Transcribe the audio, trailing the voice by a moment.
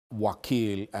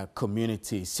Wakii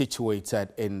community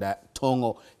situated in the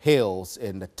Tongo Hills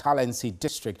in the Talensi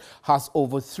district has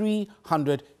over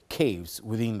 300 caves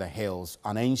within the hills,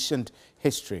 an ancient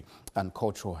history and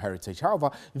cultural heritage. However,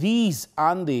 these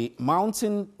and the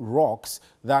mountain rocks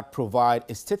that provide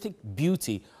aesthetic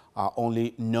beauty are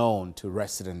only known to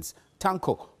residents.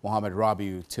 Tanko Mohammed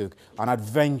Rabiu took an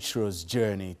adventurous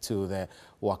journey to the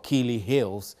Wakii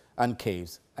Hills and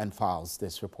caves and files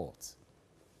this report.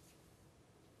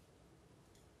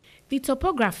 The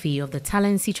topography of the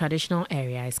Talensi traditional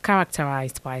area is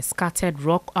characterized by scattered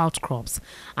rock outcrops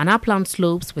and upland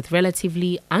slopes with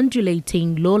relatively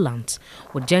undulating lowlands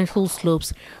with gentle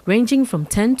slopes ranging from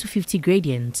 10 to 50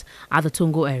 gradients at the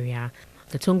Tongo area.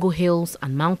 The Tongo Hills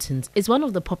and Mountains is one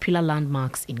of the popular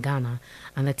landmarks in Ghana,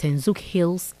 and the Tenzuk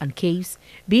Hills and Caves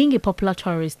being a popular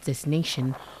tourist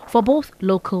destination for both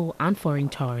local and foreign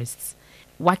tourists.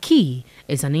 Wakii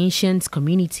is an ancient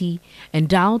community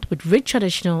endowed with rich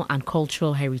traditional and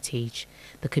cultural heritage.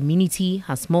 The community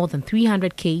has more than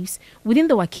 300 caves within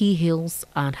the Wakii Hills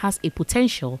and has a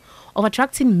potential of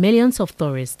attracting millions of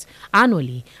tourists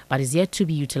annually, but is yet to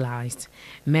be utilized.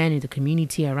 Men in the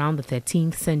community around the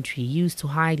 13th century used to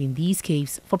hide in these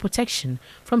caves for protection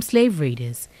from slave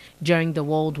raiders. During the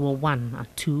World War I and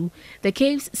II, the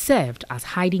caves served as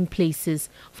hiding places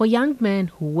for young men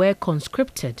who were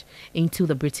conscripted into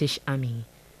the British Army.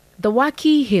 The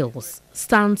Wakii Hills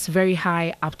stands very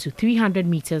high, up to 300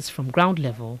 meters from ground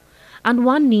level, and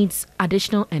one needs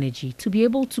additional energy to be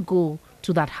able to go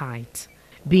to that height.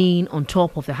 Being on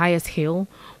top of the highest hill,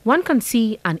 one can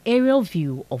see an aerial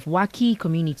view of Wakii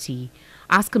community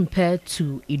as compared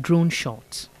to a drone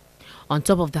shot. On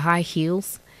top of the high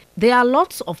hills, there are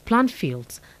lots of plant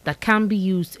fields that can be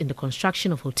used in the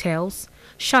construction of hotels,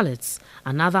 chalets,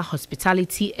 and other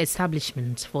hospitality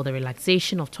establishments for the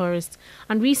relaxation of tourists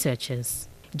and researchers.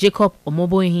 Jacob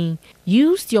Omoboehin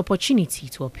used the opportunity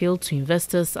to appeal to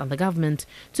investors and the government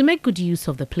to make good use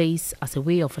of the place as a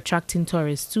way of attracting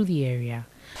tourists to the area.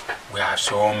 We have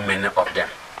so many of them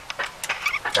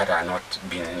that are not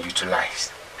being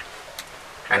utilized.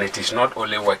 And it is not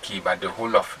only Wakii, but the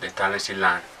whole of the Talensi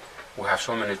land. We have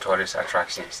so many tourist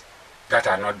attractions that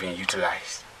are not being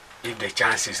utilized. If the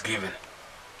chance is given,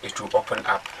 it will open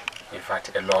up, in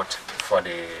fact, a lot for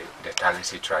the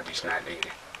Talensi traditional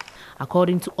area.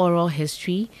 According to oral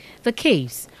history, the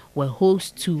caves were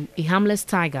host to a harmless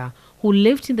tiger who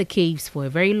lived in the caves for a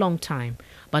very long time,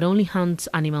 but only hunts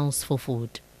animals for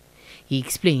food. He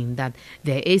explained that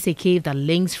there is a cave that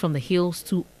links from the hills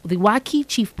to the Wakii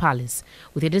Chief Palace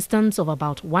with a distance of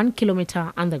about 1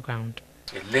 kilometer underground.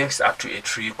 It links up to a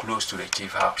tree close to the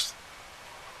chief house.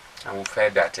 And we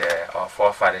felt that our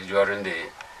forefathers during the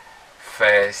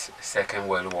First, Second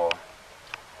World War,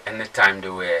 anytime they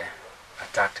were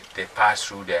attacked, they pass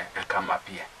through there and come up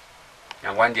here.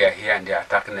 And when they are here and they are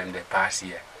attacking them, they pass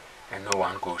here and no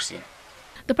one goes in.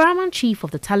 The paramount chief of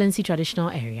the Talensi traditional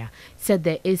area said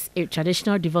there is a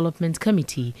traditional development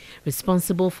committee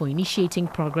responsible for initiating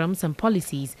programs and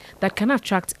policies that can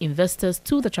attract investors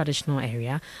to the traditional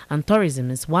area, and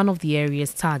tourism is one of the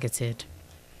areas targeted.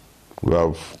 We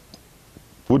have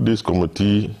put this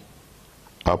committee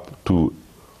up to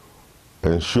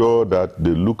ensure that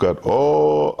they look at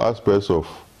all aspects of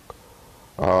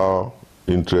our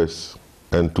interests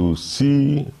and to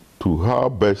see to how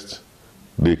best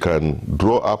they can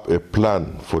draw up a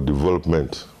plan for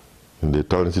development in the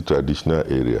Talensi traditional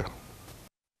area.